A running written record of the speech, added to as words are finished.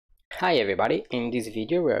Hi everybody, in this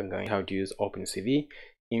video we are going how to use OpenCV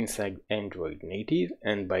inside Android native,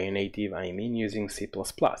 and by native I mean using C++.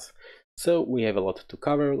 So we have a lot to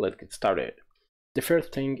cover, let's get started. The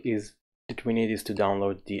first thing is that we need is to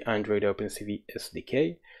download the Android OpenCV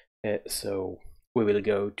SDK. So we will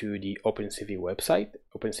go to the OpenCV website,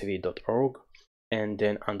 opencv.org, and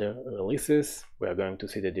then under releases we are going to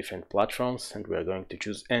see the different platforms and we are going to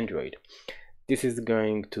choose Android. This is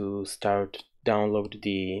going to start download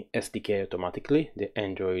the SDK automatically, the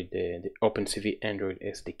OpenCV Android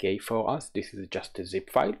SDK for us. This is just a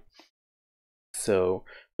zip file. So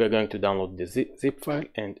we're going to download the zip file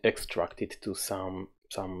and extract it to some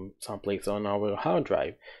place on our hard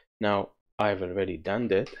drive. Now I've already done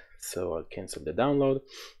that, so I'll cancel the download,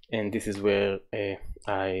 and this is where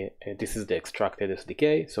this is the extracted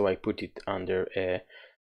SDK. So I put it under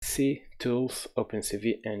C Tools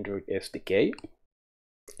OpenCV Android SDK.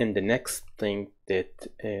 And the next thing that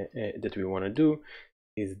we want to do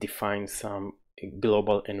is define some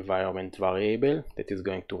global environment variable that is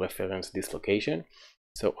going to reference this location.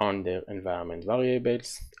 So under environment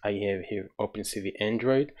variables, I have here OpenCV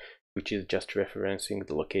Android, which is just referencing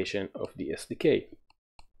the location of the SDK.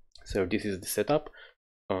 So this is the setup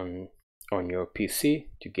on your PC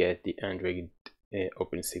to get the Android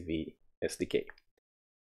OpenCV SDK.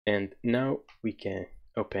 And now we can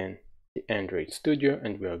open the Android Studio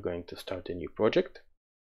and we are going to start a new project.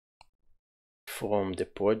 From the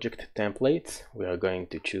project templates we are going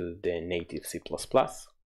to choose the native C++.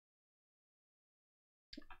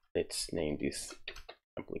 Let's name this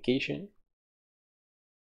application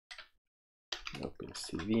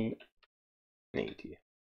OpenCV native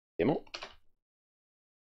demo.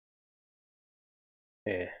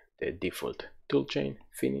 The default toolchain,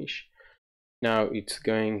 finish. Now it's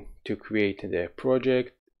going to create the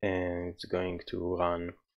project and it's going to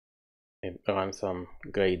run some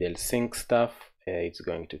Gradle sync stuff. It's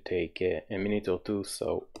going to take a minute or two,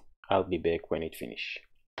 so I'll be back when it finishes.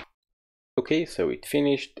 Okay, so it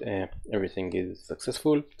finished. Everything is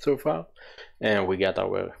successful so far, and we got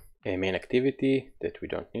our main activity that we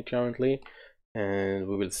don't need currently. And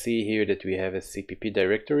we will see here that we have a CPP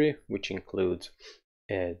directory, which includes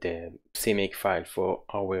the CMake file for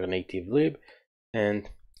our native lib and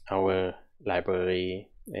our library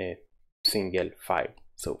single file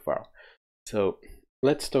so far. So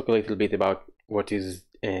let's talk a little bit about what is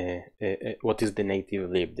the native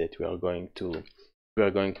lib that we are going to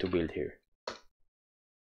build here.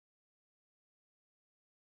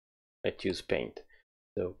 Let's use Paint.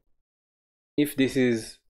 So if this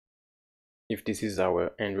is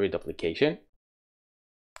our Android application,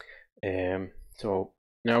 so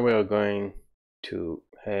now we are going to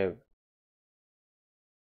have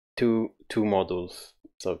two modules,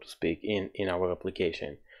 so to speak, in our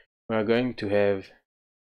application. We are going to have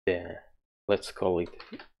the, let's call it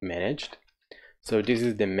managed. So this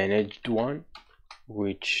is the managed one,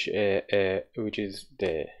 which is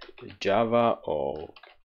the Java or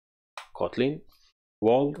Kotlin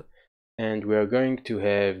world, and we are going to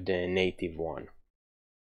have the native one,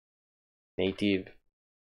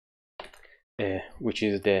 which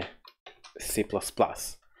is the C++.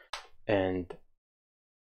 And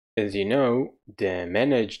as you know, the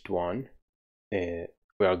managed one, we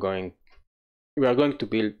are going to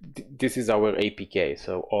build. This is our APK,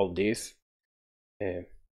 so all this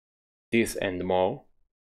and more,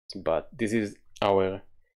 but this is our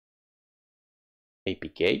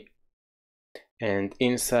APK, and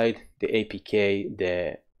inside the APK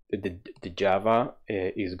the Java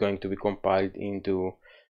is going to be compiled into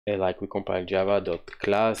like we compile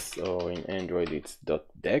java.class, or in Android it's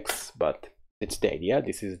 .dex, but it's the idea.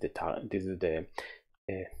 This is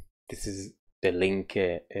the link.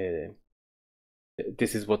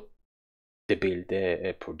 This is what the build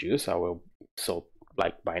produce, our sort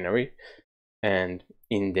like binary. And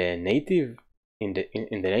in the native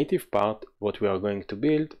native part, what we are going to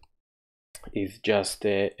build is just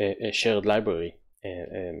a shared library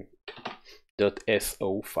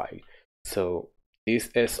 .so file. So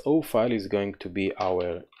this SO file is going to be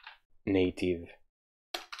our native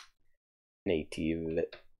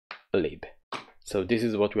lib. So this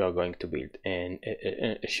is what we are going to build, and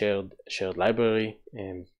a shared library,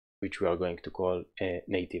 which we are going to call a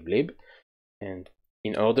native lib. And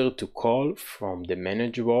in order to call from the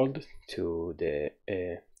managed world to the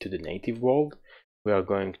native world, we are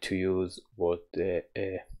going to use what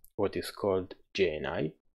is called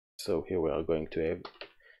JNI. So here we are going to have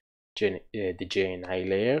the JNI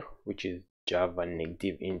layer, which is Java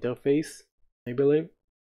Native Interface, I believe.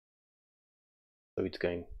 So it's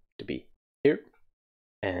going to be here,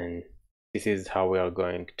 and this is how we are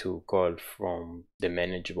going to call from the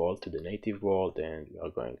managed world to the native world, and we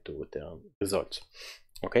are going to return results.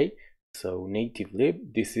 Okay, so native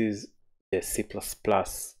lib, this is the C++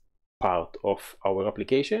 part of our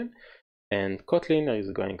application, and Kotlin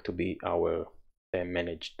is going to be our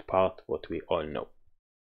managed part, what we all know.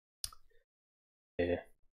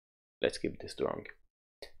 Let's keep this wrong.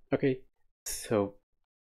 Okay, so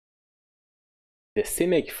the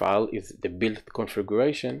CMake file is the build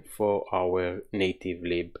configuration for our native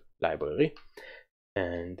lib library,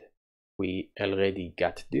 and we already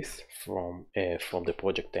got this from the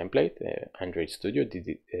project template. Android Studio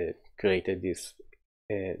created this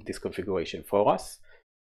configuration for us,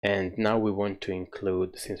 and now we want to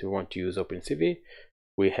include, since we want to use OpenCV,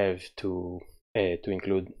 we have to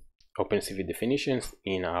include OpenCV definitions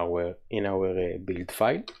in our build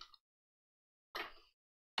file.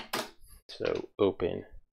 So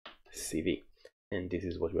OpenCV, and this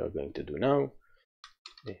is what we are going to do now.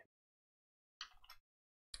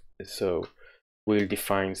 So we'll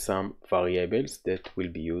define some variables that will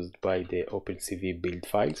be used by the OpenCV build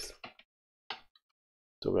files.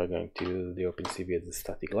 So we're going to use the OpenCV as a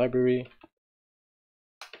static library,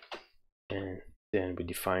 and then we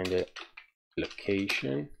define the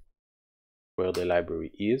location where the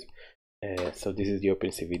library is. So this is the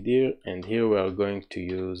OpenCV dir, and here we are going to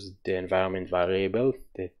use the environment variable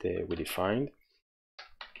that we defined,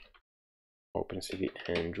 OpenCV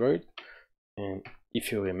Android. And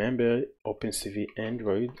if you remember, OpenCV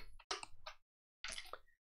Android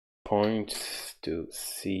points to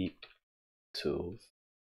C tools,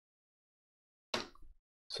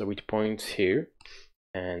 so it points here,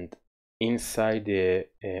 and inside the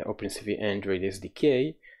OpenCV Android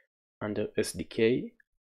SDK, under SDK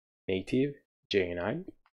native JNI,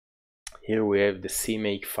 here we have the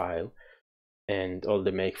CMake file and all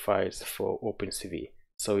the make files for OpenCV.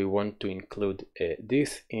 So we want to include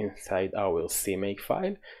this inside our CMake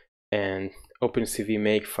file, and OpenCV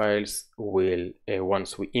make files will,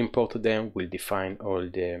 once we import them, will define all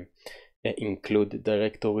the include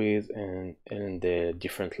directories and the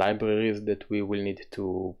different libraries that we will need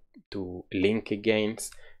to link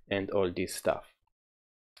against, and all this stuff.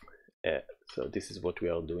 So this is what we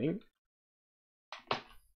are doing.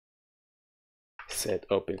 Set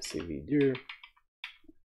OpenCV dir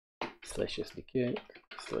 /SDK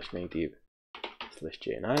 /native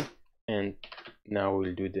 /JNI, and now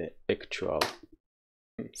we'll do the actual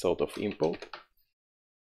sort of import.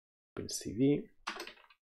 OpenCV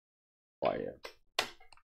wire.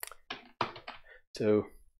 So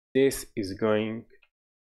this is going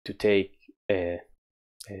to take the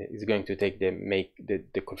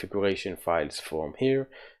configuration files from here,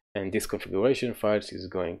 and this configuration files is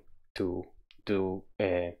going to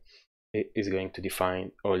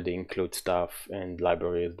define all the include stuff and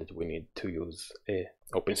libraries that we need to use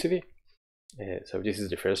OpenCV. So this is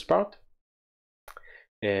the first part.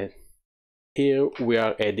 Here we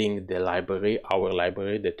are adding the library, our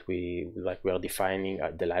library that we are defining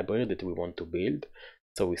the library that we want to build.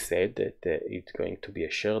 So we said that it's going to be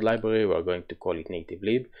a shared library. We are going to call it native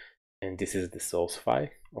lib, and this is the source file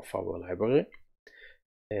of our library.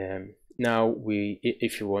 Now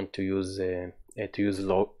if you want to use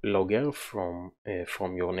logger from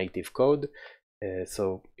your native code,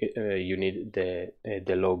 so you need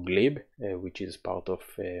the log lib, which is part of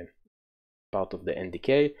the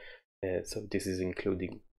NDK. So this is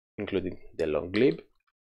including the log lib.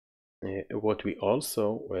 What we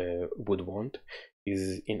also would want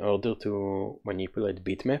is, in order to manipulate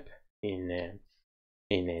bitmap in a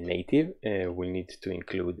native, we need to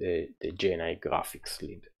include the JNI graphics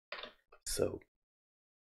lib. So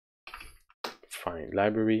find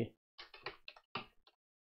library,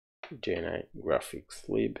 JNI graphics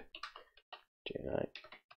lib, JNI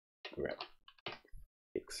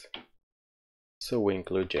graphics. So we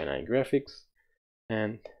include JNI graphics,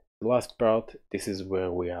 and the last part, this is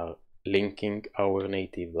where we are linking our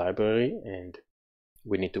native library, and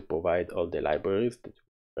we need to provide all the libraries that we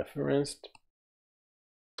referenced.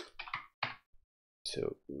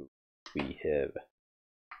 So we have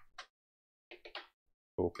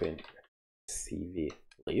OpenCV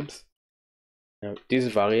libs. Now this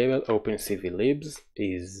variable OpenCV libs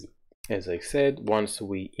is, as I said, once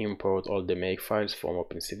we import all the make files from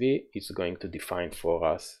OpenCV, it's going to define for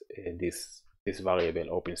us this variable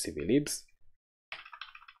OpenCV libs,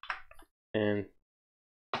 and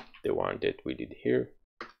the one that we did here,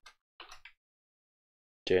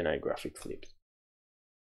 JNI graphics libs.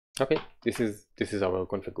 Okay, this is our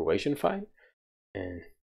configuration file, and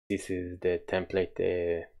this is the template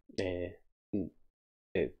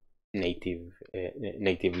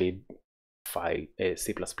native lib file, a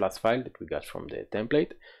C++ file that we got from the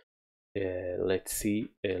template.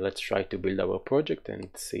 Let's try to build our project and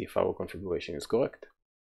see if our configuration is correct.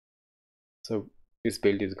 So this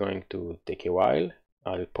build is going to take a while.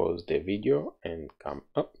 I'll pause the video and come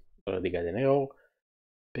up. Already got an error.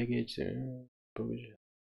 Package,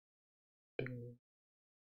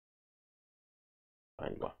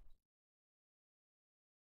 find one.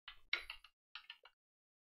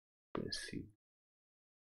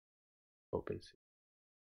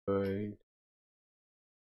 OpenCV,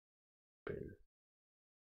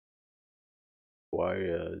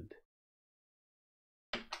 wired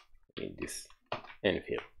in this and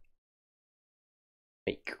here.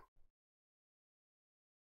 Make.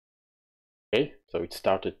 Okay, so it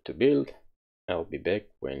started to build. I'll be back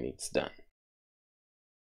when it's done.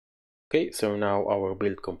 Okay, so now our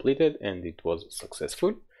build completed and it was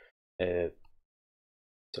successful.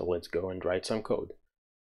 So let's go and write some code.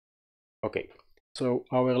 Okay, so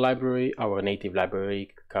our library, our native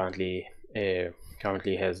library currently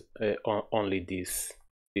has only this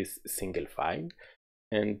single file,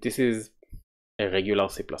 and this is a regular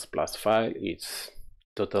C++ file. It's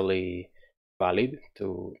totally valid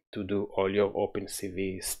to do all your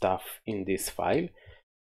OpenCV stuff in this file,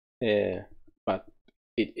 but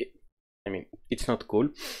I mean, it's not cool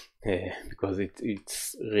because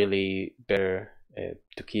it's really better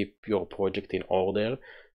to keep your project in order.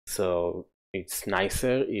 So it's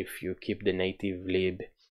nicer if you keep the native lib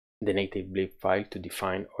file to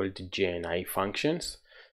define all the GNI functions.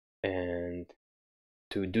 And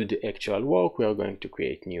to do the actual work, we are going to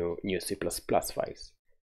create new C++ files.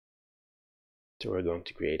 So we're going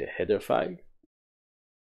to create a header file,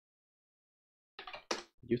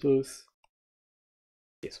 utils.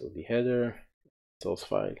 This will be header, source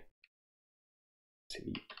file,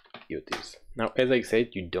 CV utils. Now, as I said,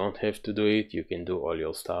 you don't have to do it. You can do all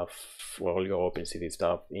your stuff, all your OpenCV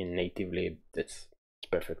stuff in native lib. That's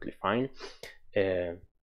perfectly fine.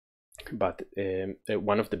 But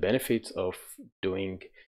one of the benefits of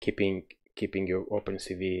keeping your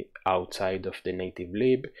OpenCV outside of the native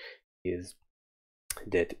lib is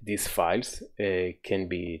that these files can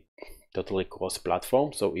be totally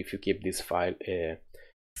cross-platform. So if you keep this file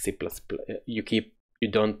C++, you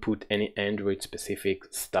don't put any Android specific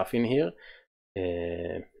stuff in here.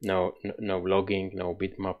 No logging, no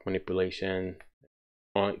bitmap manipulation.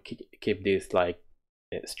 Keep this like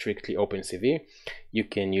strictly OpenCV. You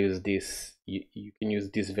can use this. You can use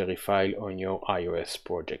this very file on your iOS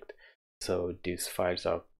project. So these files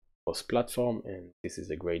are cross-platform, and this is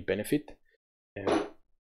a great benefit.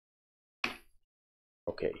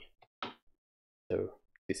 Okay, so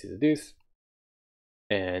this is this.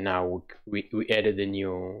 And now we added a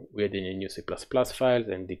new C++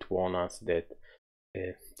 file, and it warned us that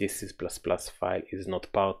this C++ file is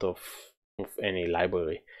not part of any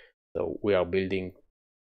library. So we are building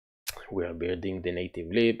the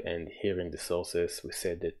native lib, and here in the sources we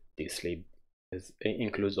said that this lib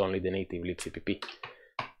includes only the native lib CPP.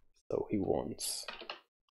 So he wants,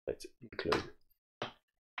 let's include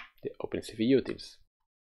the OpenCV utils.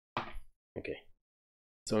 Okay,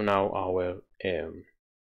 so now our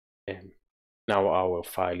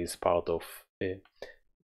file is part of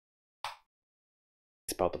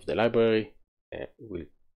the library. We'll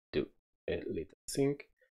do a little sync.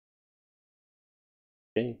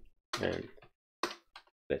 Okay, and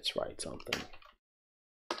let's write something.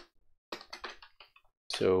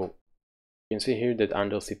 So you can see here that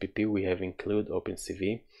under CPP we have include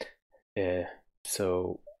OpenCV.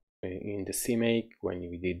 So in the CMake, when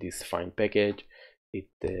we did this find package,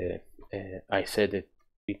 I said that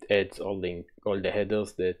it adds all the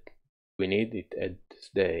headers that we need. It adds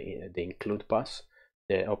the include path,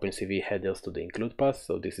 the OpenCV headers to the include path.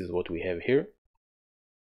 So this is what we have here.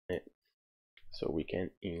 So we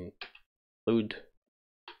can include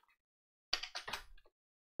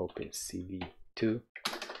OpenCV2.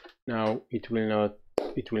 Now it will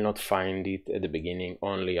not find it at the beginning.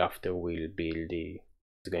 Only after we'll build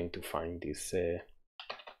it's going to find this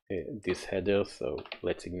header. So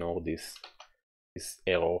let's ignore this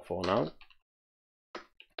error for now,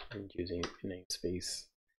 and using namespace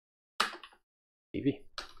CV,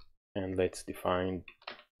 and let's define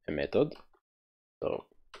a method. So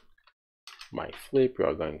my flip, we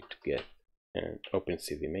are going to get an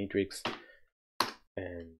OpenCV matrix,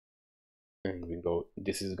 and we go,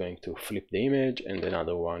 this is going to flip the image, and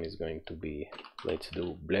another one is going to be, let's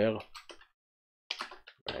do blur,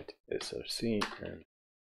 right, src, and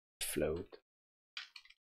float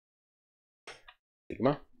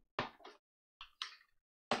sigma,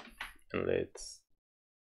 and let's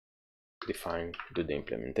do the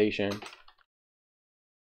implementation.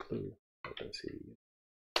 OpenCV.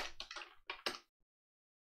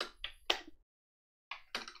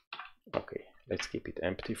 Okay, let's keep it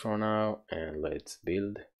empty for now and let's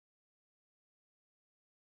build.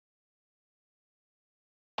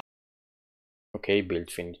 Okay, build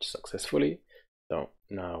finished successfully. So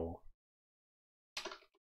now,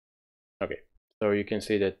 okay, so you can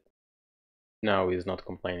see that now is not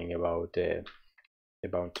complaining about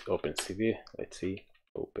OpenCV. Let's see,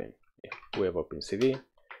 we have OpenCV,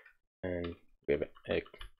 and we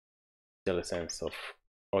have a sense of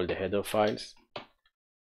all the header files,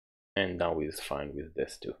 and now it's fine with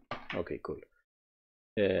this too. Okay, cool.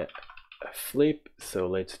 Flip. So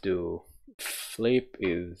let's do flip.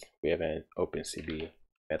 Is we have an OpenCV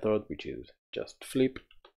method which is just flip,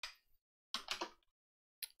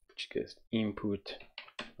 which gets input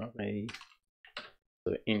array.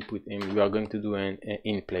 So input, and we are going to do an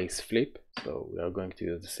in-place flip. So we are going to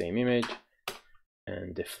use the same image,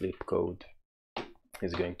 and the flip code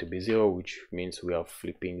is going to be 0, which means we are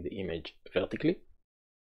flipping the image vertically.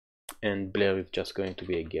 And blur is just going to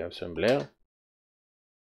be a Gaussian blur.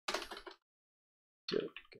 So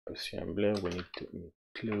Gaussian blur, we need to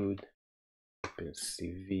include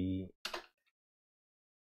OpenCV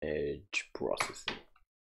edge processing.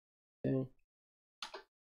 Okay.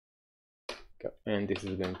 And this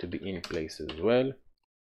is going to be in place as well.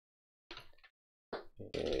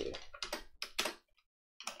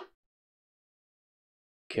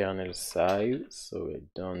 Kernel size, so I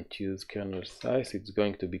don't use kernel size. It's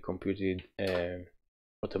going to be computed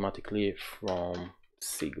automatically from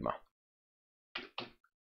Sigma.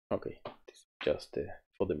 Okay, this is just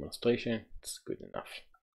for demonstration. It's good enough.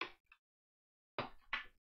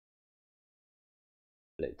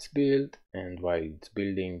 Let's build, and while it's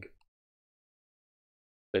building,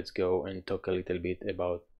 let's go and talk a little bit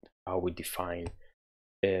about how we define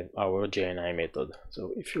our JNI method.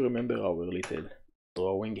 So if you remember our little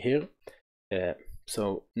drawing here,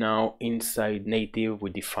 so now inside native we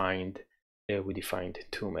defined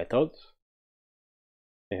two methods.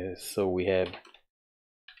 So we have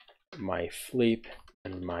my flip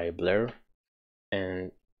and my blur,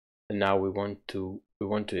 and now we want to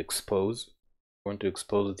expose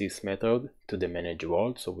this method to the manage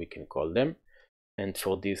world, so we can call them. And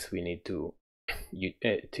for this we need to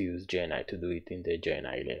use JNI to do it in the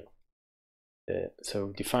JNI layer.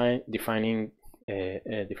 So defining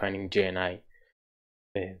JNI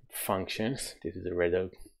functions. This is a rather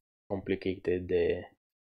complicated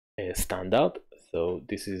standard. So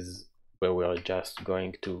this is where we are just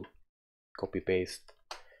going to copy paste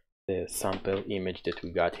the sample image that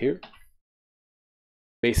we got here.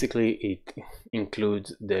 Basically, it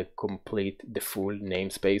includes the full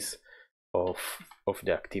namespace of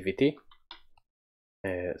the activity.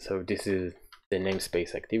 So this is the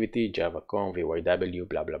namespace activity, java.com, vyw,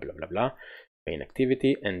 blah blah blah blah blah, main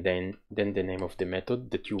activity, and then the name of the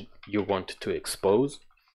method that you want to expose.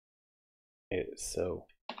 So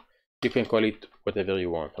you can call it whatever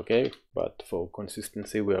you want, okay? But for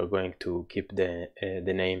consistency, we are going to keep the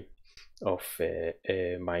name of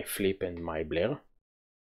my flip and my blur.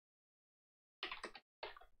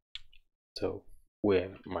 So we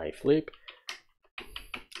have my flip,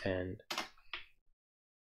 and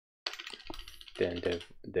then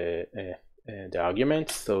the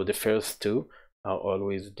arguments. So the first two are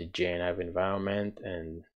always the JNI environment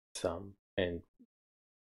and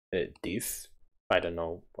this. I don't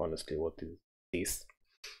know honestly what is this.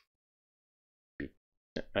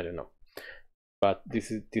 I don't know, but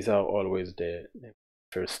these are always the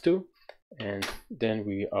first two, and then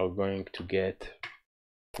we are going to get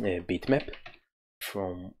a bitmap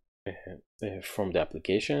from the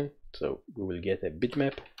application. So we will get a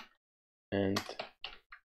bitmap, and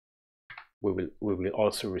we will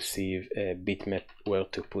also receive a bitmap where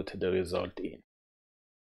to put the result in.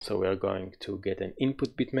 So we are going to get an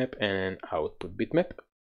input bitmap and an output bitmap,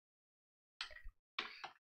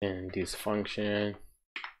 and this function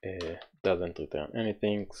doesn't return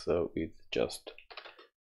anything, so it's just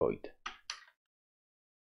void.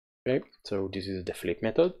 Okay, so this is the flip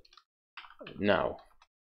method. Now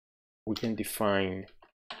we can define,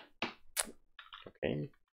 okay,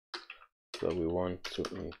 so we want to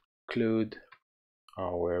include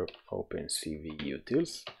our OpenCV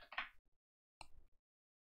utils.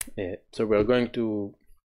 So we are going to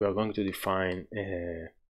define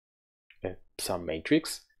some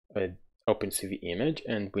matrix, OpenCV image,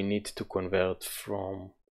 and we need to convert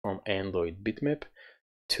from Android bitmap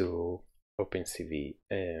to OpenCV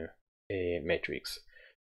matrix.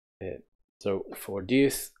 So for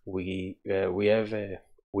this we have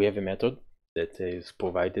a method that is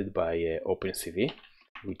provided by OpenCV,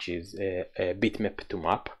 which is a bitmap to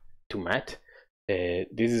map to mat.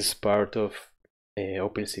 This is part of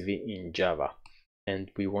OpenCV in Java,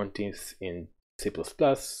 and we want this in C++,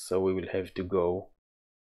 so we will have to go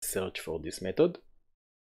search for this method.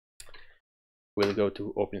 We'll go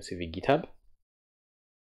to OpenCV GitHub,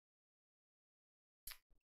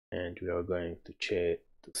 and we are going to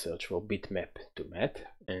search for bitmap to mat,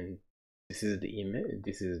 and this is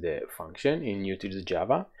the function in utils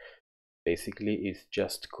Java. Basically, it's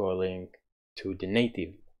just calling to the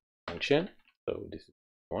native function. So this is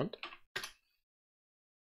what we want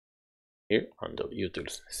here under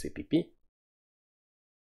utils cpp.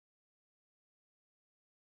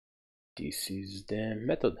 This is the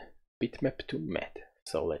method bitmap to mat.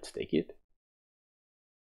 So let's take it.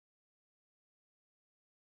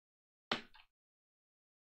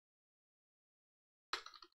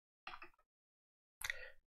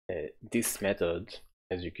 This method,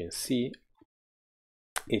 as you can see,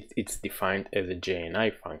 it's defined as a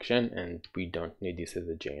JNI function, and we don't need this as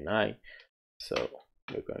a JNI, so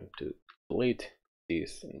we're going to delete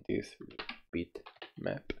this and this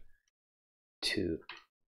bitmap to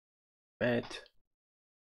mat.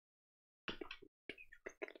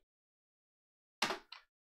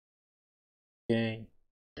 Okay,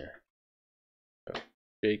 so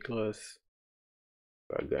jclass,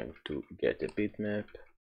 we're going to get a bitmap,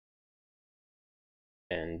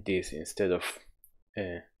 and this, instead of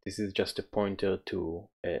this is just a pointer to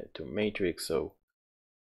matrix, so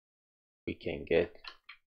we can get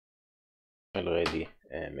already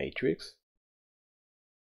a matrix.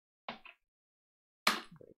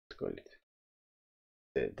 Let's call it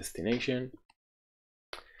the destination.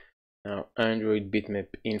 Now Android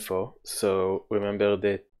bitmap info. So remember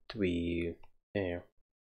that we the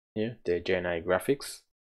JNI graphics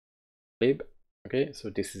lib. Okay, so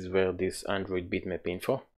this is where this Android bitmap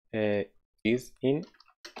info is in.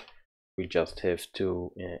 We just have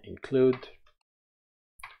to include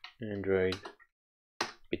Android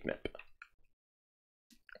bitmap.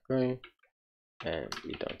 Okay, and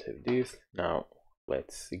we don't have this. Now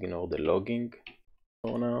let's ignore the logging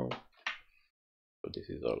for now. So this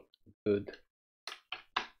is all good.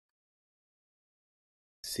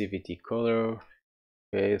 CVT color.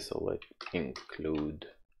 Okay, so let's include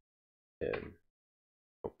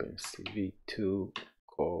OpenCV2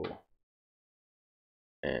 core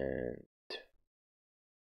and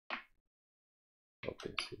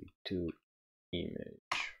OpenCV2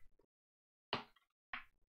 image.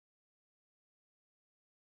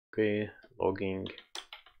 Okay, logging,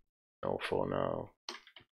 no for now.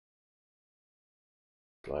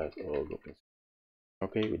 Class org.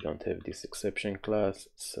 Okay, we don't have this exception class,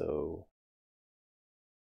 so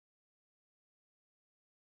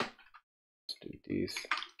let's do this.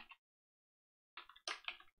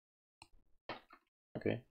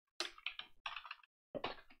 Okay,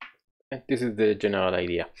 and this is the general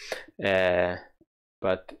idea,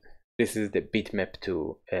 but this is the bitmap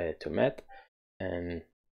to mat, and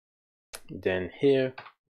then here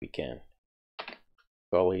we can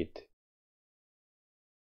call it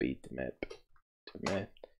bitmap to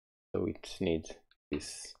mat. So it needs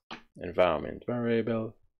this environment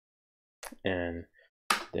variable, and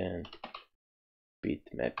then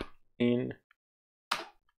bitmap in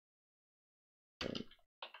and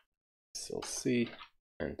SLC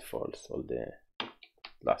and false all the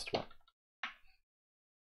last one.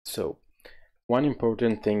 So one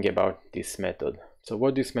important thing about this method, so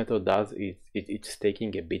what this method does is it's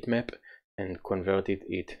taking a bitmap and converted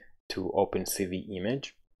it to OpenCV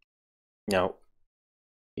image. Now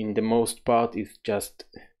in the most part, it's just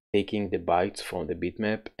taking the bytes from the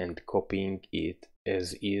bitmap and copying it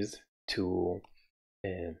as is to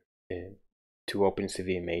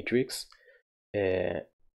OpenCV matrix.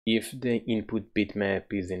 If the input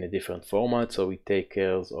bitmap is in a different format, so it takes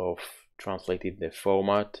care of translating the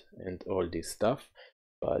format and all this stuff.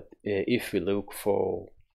 But if we look for,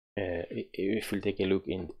 if we take a look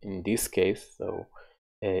in this case, so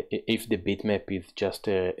if the bitmap is just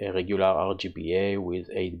a regular RGBA with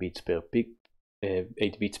 8 bits per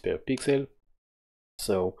pixel,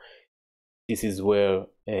 so this is where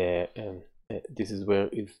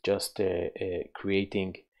it's just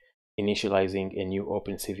creating, initializing a new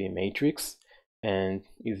OpenCV matrix, and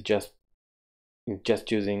it's just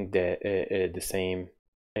using the same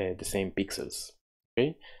pixels.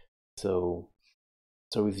 Okay, so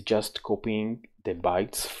it's just copying the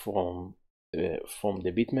bytes from the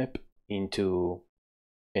bitmap into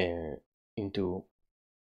the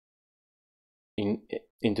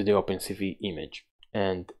OpenCV image.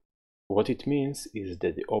 And what it means is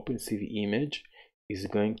that the OpenCV image is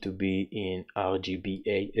going to be in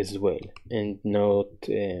RGBA as well, and not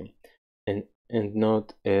and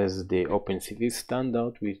not as the OpenCV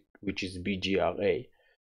standard, which is BGRA.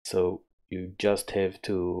 So you just have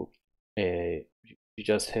to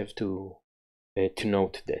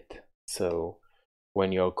note that. So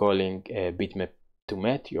when you're calling bitmap to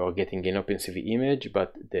mat, you are getting an OpenCV image,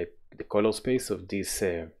 but the color space of this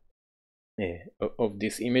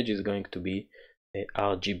image is going to be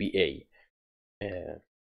RGBA,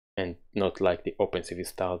 and not like the OpenCV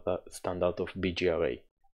standard of BGRA.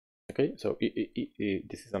 Okay, so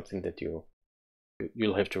this is something that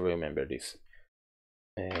you'll have to remember this.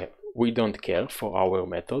 We don't care for our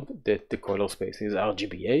method that the color space is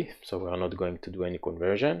RGBA, so we are not going to do any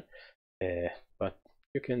conversion, but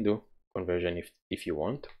you can do conversion if you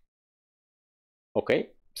want. Okay,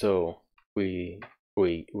 so we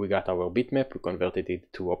got our bitmap, we converted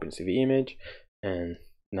it to OpenCV image, and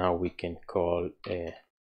now we can call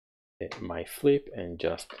my flip and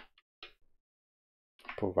just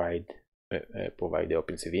provide the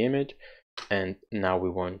OpenCV image. And now we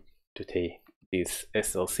want to take this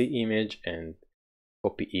SLC image and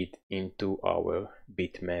copy it into our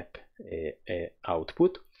bitmap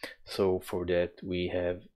output. So for that we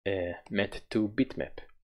have mat to bitmap.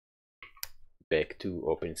 Back to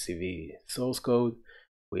OpenCV source code,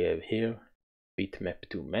 we have here bitmap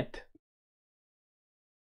to mat.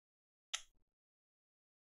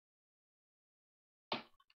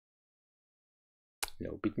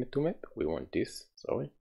 No bitmap to map, we want this,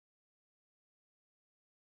 sorry.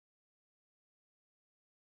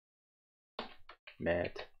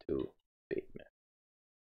 Mat to bitmap.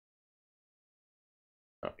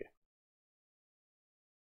 Okay.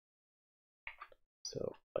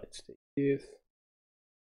 So let's take this.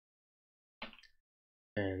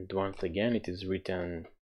 And once again, it is written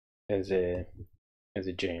as a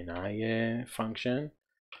JNI function.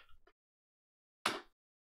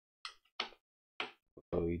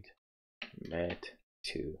 Void mat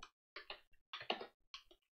to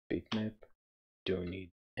bitmap. Don't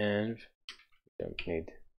need env. Don't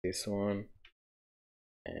need this one.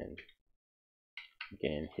 And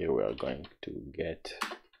again, here we are going to get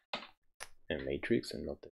a matrix and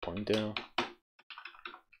not a pointer,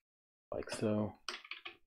 like so.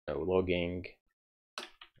 No logging,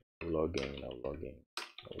 no logging, no logging,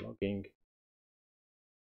 no logging.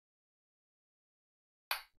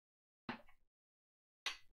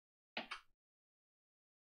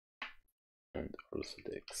 And also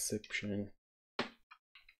the exception.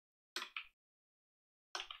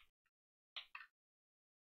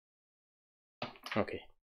 Okay,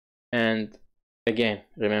 and again,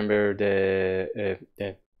 remember the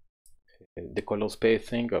color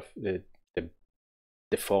spacing of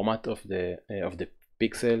the format of the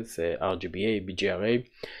pixels, RGBA, BGRA.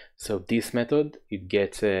 So this method, it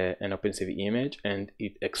gets an OpenCV image and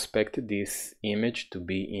it expects this image to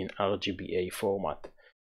be in RGBA format,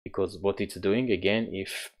 because what it's doing, again,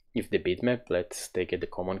 if the bitmap, let's take the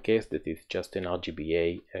common case that is just an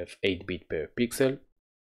RGBA of 8-bit per pixel,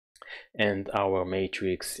 and our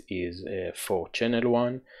matrix is for channel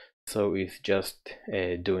 1, so it's just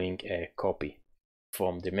doing a copy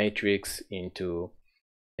from the matrix into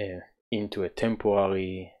a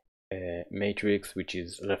temporary matrix, which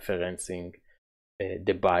is referencing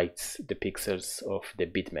the bytes, the pixels of the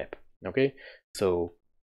bitmap. Okay, so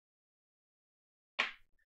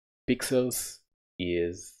pixels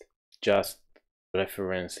is just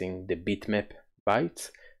referencing the bitmap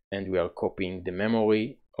bytes, and we are copying the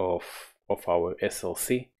memory of our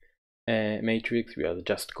SLC matrix. We are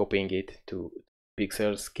just copying it to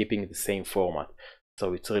pixels, keeping the same format.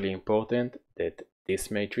 So it's really important that this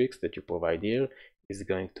matrix that you provide here is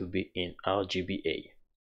going to be in RGBA.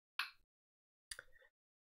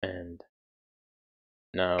 And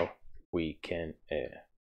now we can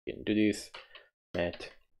do this, mat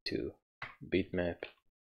to bitmap,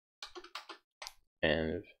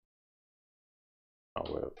 and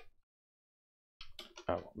our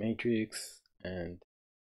matrix, and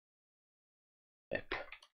app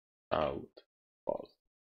out false.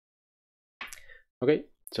 Okay,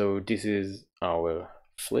 so this is our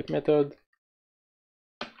flip method.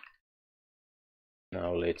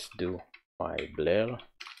 Now let's do my blur.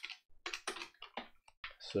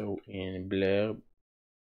 So in blur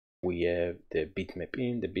we have the bitmap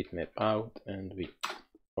in, the bitmap out, and we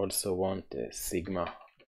also want the sigma,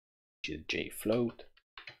 which is jfloat.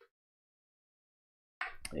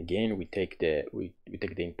 Again, we take the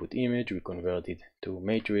input image, we convert it to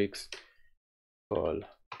matrix, call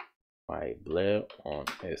my blur on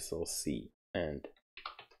SLC and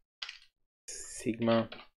sigma,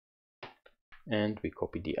 and we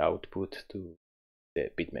copy the output to the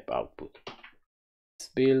bitmap output. Let's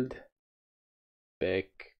build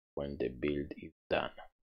back when the build is done.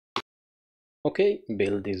 Okay,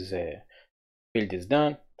 build is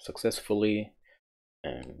done successfully,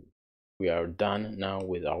 and we are done now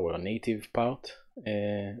with our native part,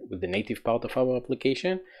 with the native part of our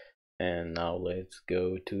application. And now let's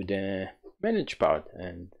go to the manage part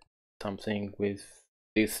and something with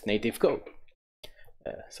this native code.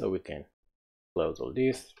 So we can close all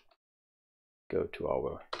this, go to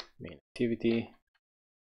our main activity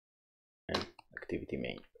and activity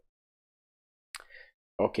main.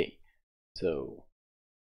 Okay, so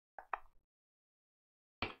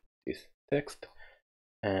this text,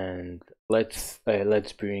 and let's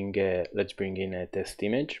bring in a test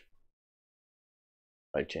image.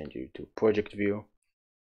 I change it to project view,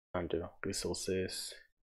 under resources,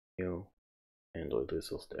 new Android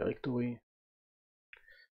resource directory,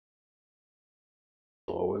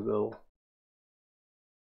 drawable.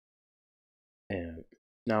 And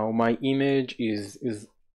now my image is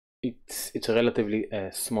it's a relatively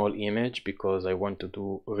small image because I want to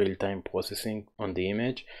do real-time processing on the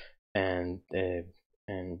image, and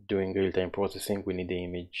doing real-time processing we need the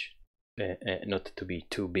image not to be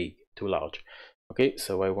too big, too large. Okay,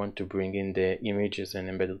 so I want to bring in the image as an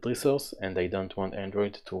embedded resource, and I don't want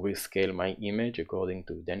Android to rescale my image according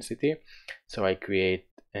to density. So I create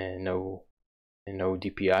a no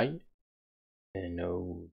DPI, a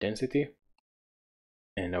no density,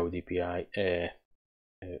 and no DPI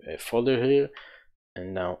a folder here.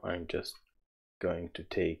 And now I'm just going to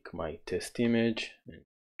take my test image and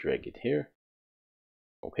drag it here.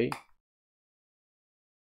 Okay,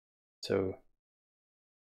 so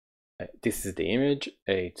this is the image.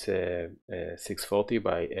 It's 640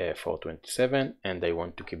 by 427, and I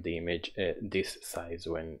want to keep the image this size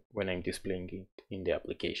when I'm displaying it in the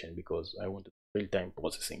application, because I want real-time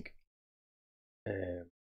processing.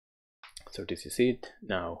 So this is it.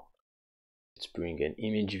 Now let's bring an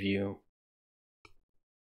image view.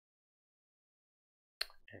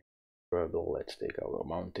 Let's take our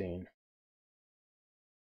mountain.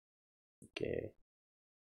 Okay,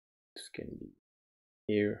 this can be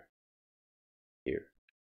here, here,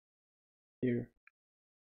 here.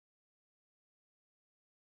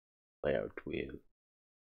 Layout with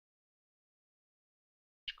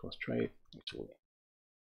constraint. Actually,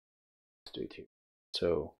 let's do it here.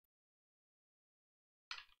 So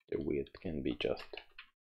the width can be just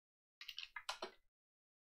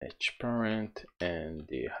h parent, and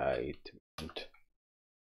the height and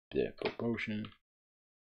the proportion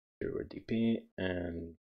 0 dp,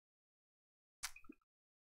 and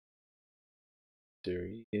there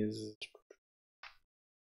is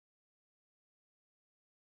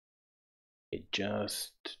a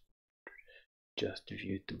just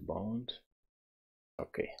view to bound.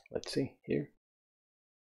 Okay, let's see here.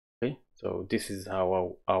 Okay, so this is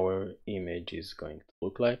how our image is going to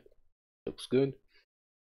look like. Looks good.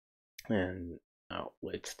 And now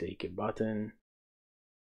let's take a button.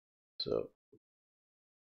 So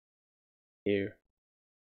here,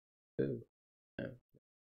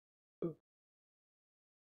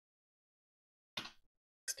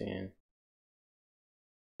 16,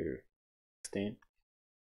 here, 16.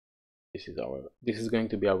 This is going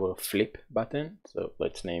to be our flip button. So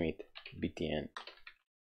let's name it btn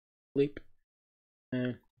flip,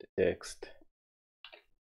 and the text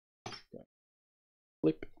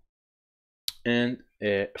flip. And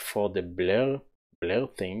for the blur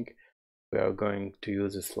thing, we are going to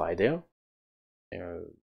use a slider.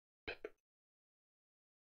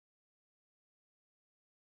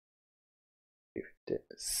 The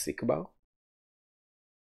sigma.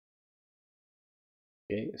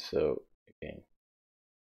 Okay, so again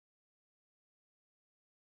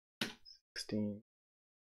 16,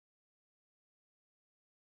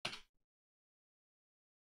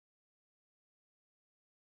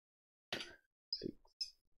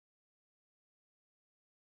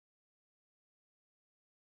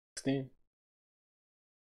 16,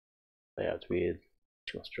 layout with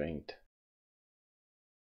constraint.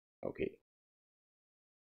 Okay,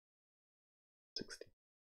 16.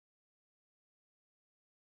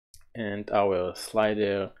 And our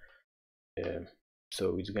slider,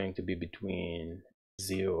 so it's going to be between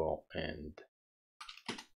 0 and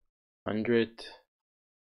 100,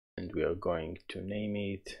 and we are going to name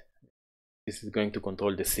it. This is going to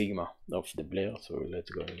control the sigma of the blur, so let's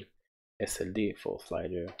go with SLD for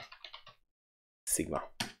slider sigma.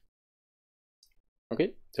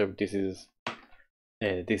 Okay, so this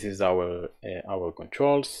is our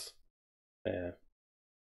controls.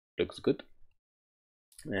 Looks good.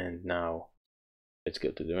 And now let's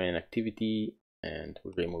go to the main activity, and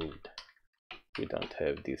we don't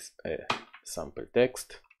have this sample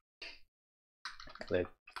text.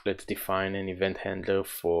 Let's let's define an event handler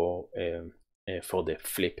for the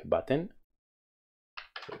flip button.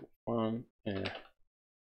 So one,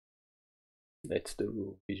 let's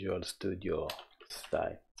do Visual Studio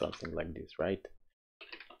style, something like this, right?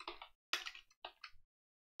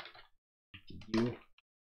 You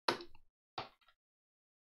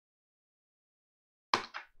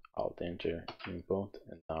Alt Enter, import,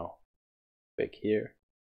 and now back here,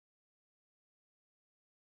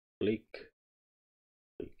 click,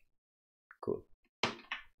 cool.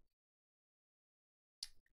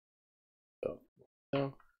 So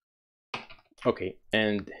okay,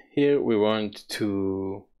 and here we want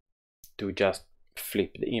to just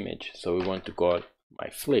flip the image, so we want to call my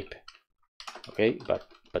flip. Okay, but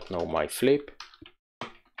no my flip.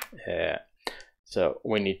 So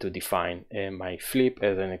we need to define my flip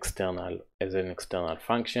as an external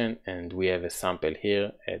function, and we have a sample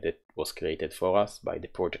here that was created for us by the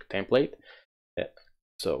project template.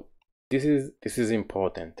 So this is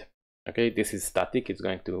important. Okay, this is static, it's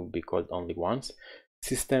going to be called only once.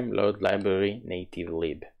 System load library native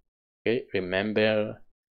lib. Okay, remember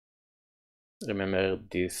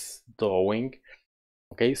this drawing.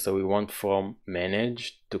 Okay, so we want from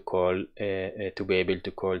manage to call to be able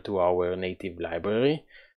to call to our native library.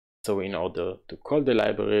 So in order to call the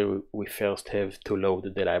library, we first have to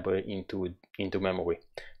load the library into memory.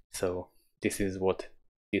 So this is what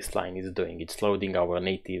this line is doing. It's loading our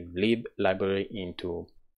native lib library into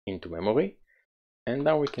memory, and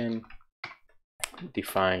now we can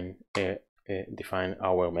define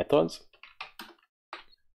our methods.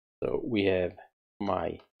 So we have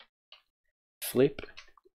my flip,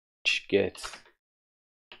 which gets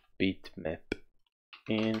bitmap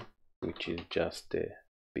in, which is just a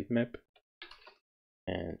bitmap,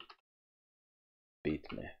 and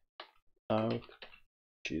bitmap out,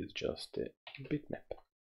 which is just a bitmap.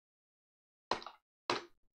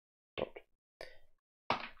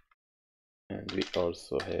 And we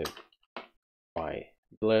also have my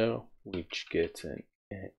blur, which gets an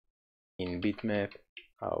in bitmap,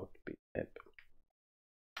 out bitmap,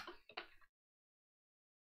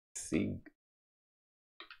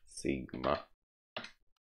 sigma,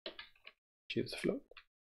 which is float.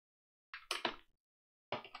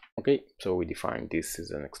 Okay, so we define this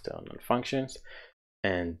as an external functions,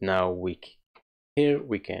 and now here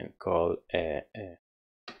we can call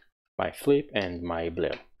my flip and my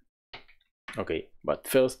blur. Okay, but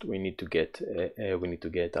first we need to get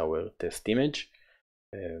our test image.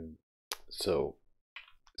 So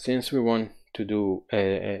since we want to do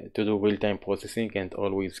real-time processing and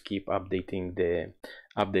always keep updating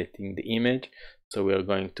the image, so we are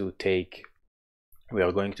going to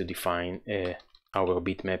define our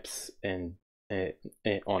bitmaps and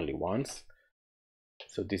only once.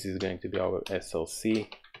 So this is going to be our SLC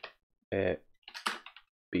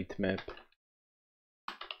bitmap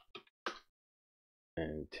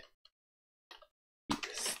and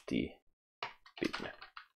EST bitmap.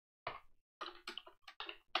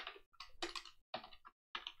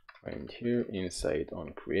 And here inside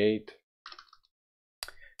on create,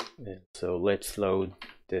 and so let's load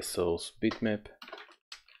the source bitmap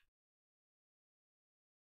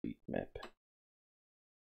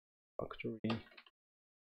factory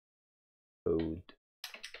code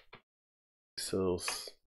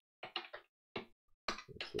sources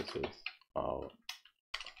are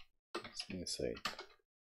inside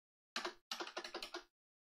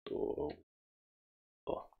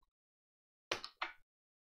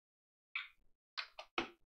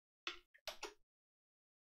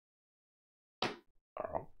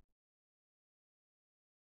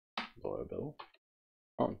loadable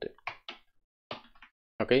content.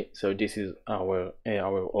 Okay, so this is our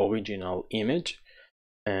original image,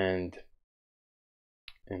 and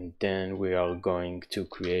then we are going to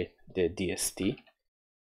create the DST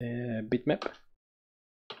bitmap.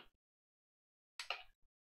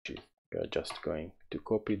 We are just going to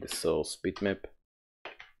copy the source bitmap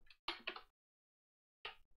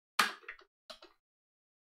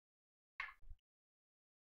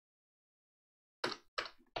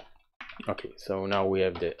Okay, so now we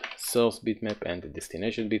have the source bitmap and the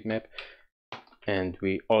destination bitmap, and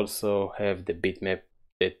we also have the bitmap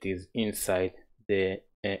that is inside the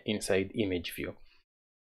inside image view.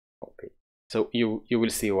 Okay, so you will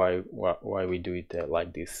see why we do it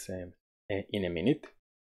like this in a minute.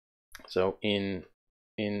 So in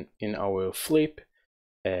our flip,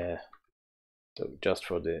 so just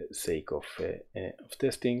for the sake of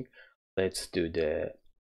testing, let's do the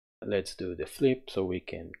flip. So we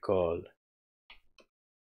can call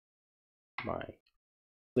my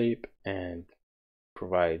flip and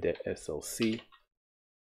provide the SLC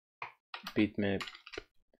bitmap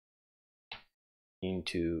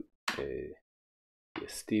into a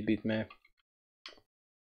DST bitmap.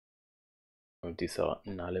 Oh, these are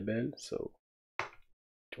nullable, so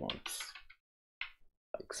it wants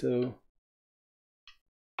like so.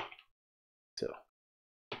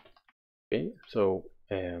 Okay, so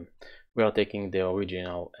we are taking the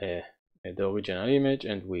original image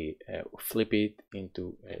and we flip it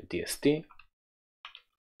into DST,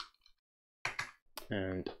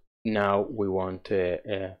 and now we want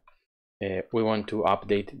to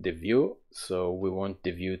update the view, so we want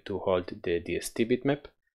the view to hold the DST bitmap.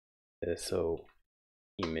 So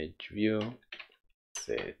image view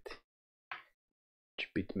set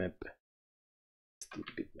bitmap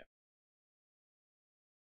bitmap.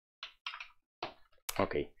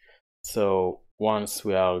 Okay, so once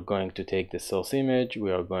we are going to take the source image, we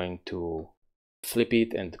are going to flip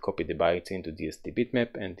it and copy the bytes into DST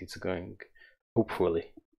bitmap, and it's going,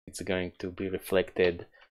 hopefully it's going to be reflected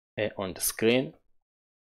on the screen.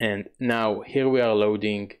 And now here we are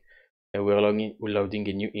loading we're loading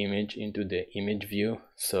a new image into the image view.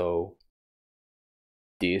 So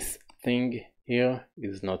this thing here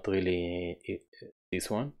is not really this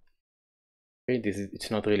one. Okay,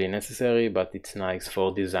 it's not really necessary, but it's nice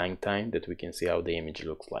for design time that we can see how the image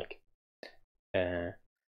looks like.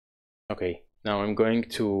 Okay, now I'm going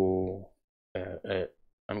to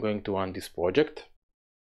run this project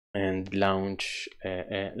and launch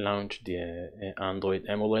the Android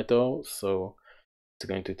emulator. So it's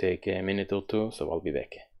going to take a minute or two, so I'll be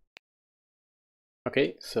back.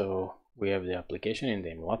 Okay, so we have the application in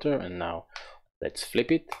the emulator, and now let's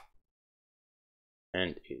flip it,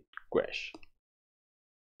 and it crashed.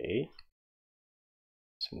 Okay,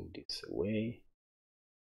 let's move this away,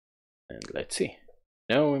 and let's see.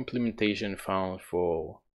 No implementation found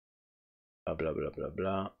for blah blah blah blah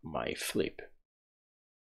blah my flip.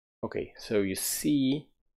 Okay, so you see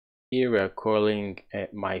here we are calling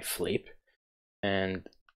my flip, and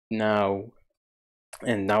now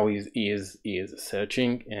is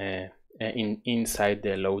searching inside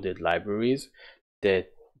the loaded libraries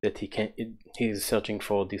that he's searching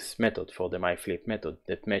for this method, for the myFlip method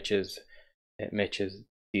that matches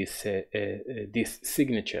this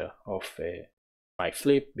signature of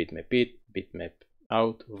myFlip, bitmap it, bitmap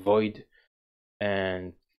out, void.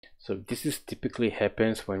 And so this is typically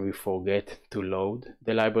happens when we forget to load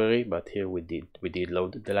the library, but here we did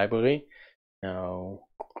load the library. Now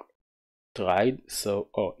tried, so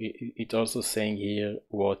it's also saying here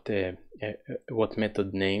what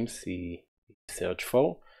method names he searched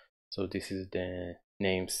for. So this is the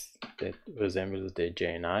names that resembles the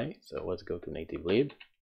JNI. So let's go to native lib.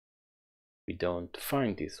 We don't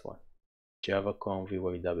find this one. JavaConf,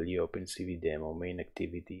 VYW, OpenCV demo, main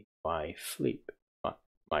activity, myFlip,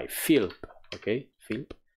 myFlip. Okay,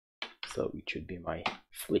 flip. So it should be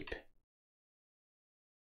myFlip.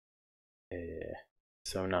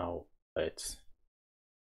 So now let's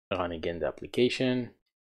run again the application.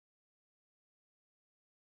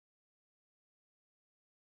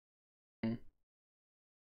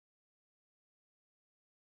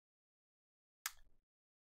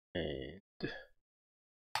 And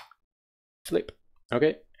flip.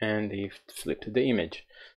 Okay, and he flipped the image.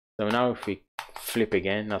 So now if we flip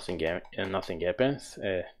again, nothing happens.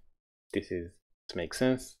 This makes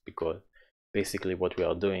sense, because basically what we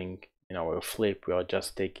are doing in our flip, we are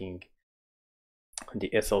just taking the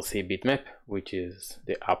SLC bitmap, which is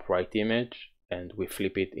the upright image, and we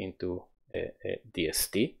flip it into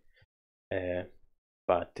DST.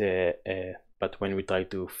 But when we try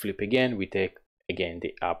to flip again, we take again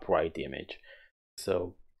the upright image.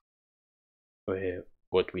 So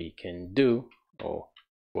what we can do, or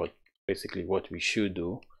what we should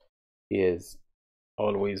do, is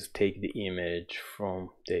always take the image from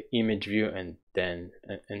the image view and then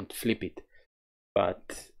flip it.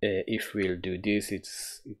 But if we'll do this,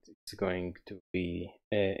 it's going to be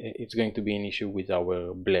an issue with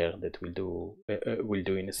our blur that we'll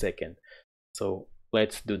do in a second. So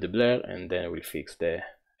let's do the blur, and then we'll fix the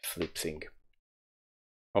flip thing.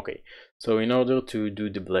 Okay, so in order to do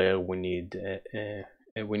the blur, we need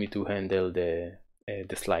to handle the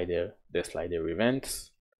slider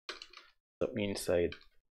events. So inside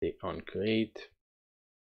the onCreate,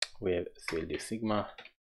 we have cld sigma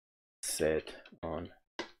set on.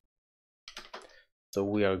 So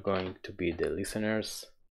we are going to be the listeners.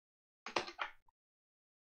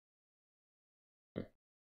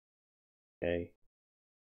 Okay.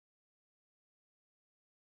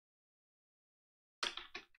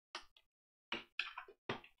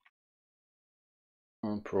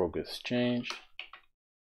 On progress change.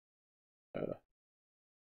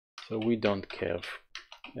 So we don't care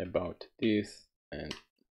about this, and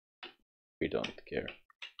we don't care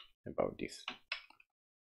about this.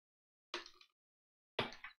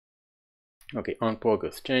 Okay, on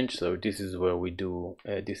progress change. So this is where we do.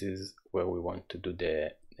 This is where we want to do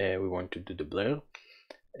the. We want to do the blur.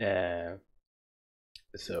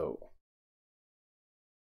 So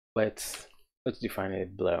let's define a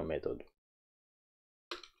blur method.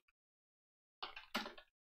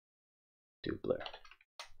 Do blur.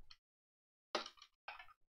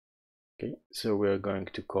 Okay, so we're going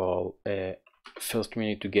to call. First, we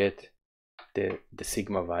need to get the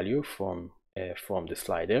sigma value from the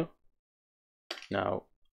slider. Now,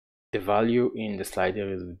 the value in the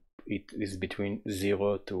slider is between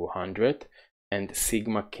 0 to 100, and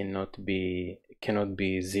sigma cannot be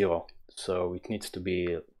 0, so it needs to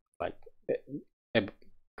be like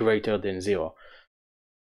greater than 0.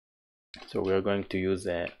 So we are going to use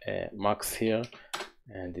a max here,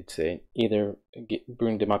 and it's either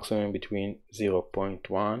bring the maximum between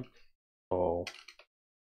 0.1 or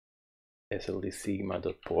SLD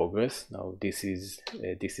sigma.progress. Now this is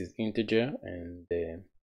integer, and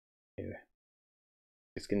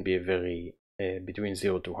this can be a very between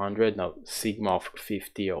 0 to 100. Now sigma of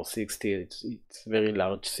 50 or 60, it's very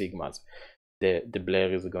large sigmas. The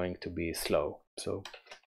blur is going to be slow, so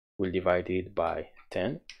we'll divide it by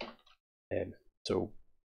 10. So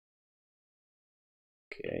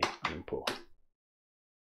okay, import.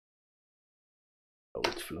 So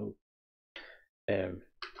it flow.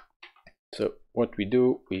 So what we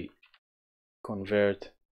do, we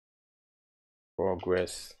convert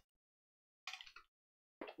progress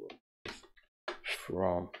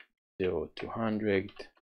from 0 to 100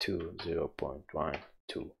 to 0.1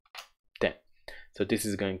 to 10. So this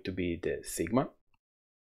is going to be the sigma,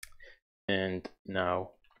 and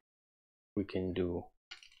now we can do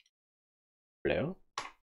blur,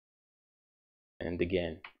 and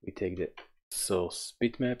again we take the source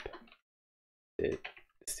bitmap, the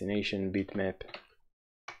destination bitmap,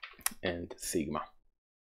 and sigma.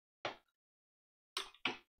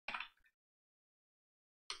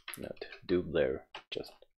 Not do blur,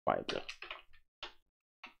 just by blur.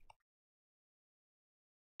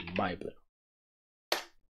 By blur.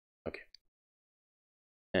 Okay.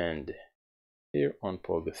 And here on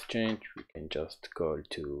progress change, we can just call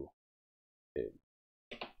to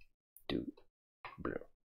do blur.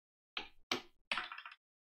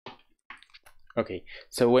 Okay,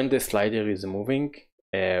 so when the slider is moving,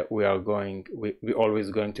 we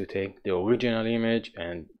always going to take the original image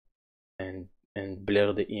and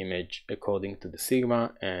blur the image according to the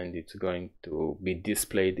sigma, and it's going to be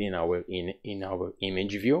displayed in our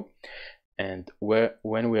image view. And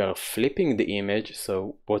when we are flipping the image,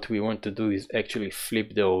 so what we want to do is actually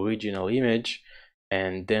flip the original image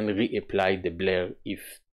and then reapply the blur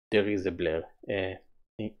if there is a blur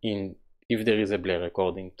if there is a blur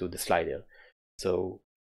according to the slider. So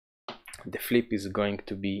the flip is going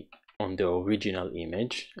to be on the original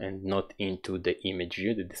image and not into the image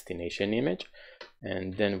view, the destination image,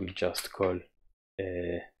 and then we just call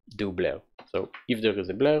do blur. So if there is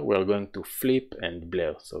a blur, we are going to flip and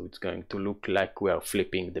blur, so it's going to look like we are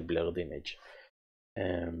flipping the blurred image.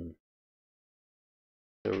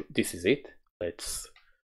 So this is it. Let's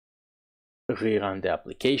rerun the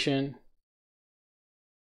application,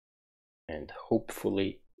 and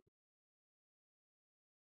hopefully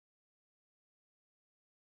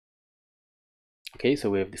okay, so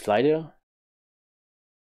we have the slider,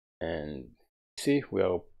 and see, we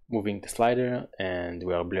are moving the slider and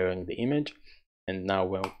we are blurring the image, and now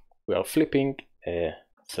we are flipping,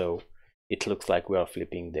 so it looks like we are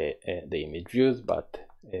flipping the image views, but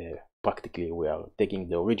practically we are taking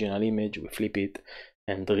the original image, we flip it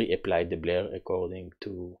and reapply the blur according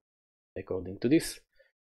to this.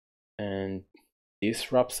 And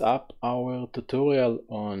this wraps up our tutorial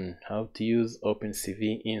on how to use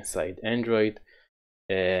OpenCV inside Android.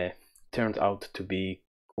 Turned out to be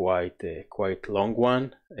quite long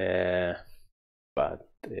one, but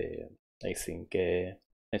I think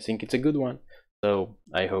it's a good one. So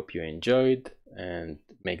I hope you enjoyed and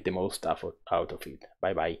make the most out of it.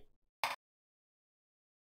 Bye bye.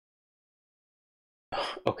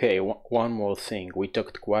 Okay, one more thing. We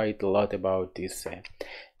talked quite a lot about this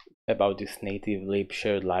native lib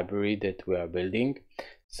shared library that we are building.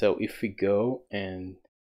 So if we go and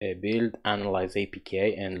build analyze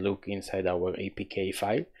APK and look inside our APK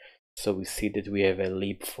file, so we see that we have a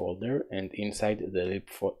lib folder, and inside the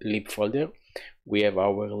lib folder we have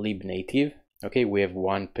our libnative. Okay, we have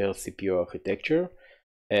one per CPU architecture.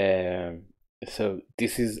 So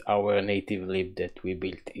this is our native lib that we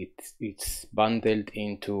built. It's bundled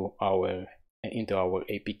into our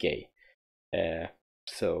APK.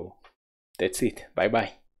 So that's it. Bye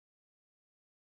bye.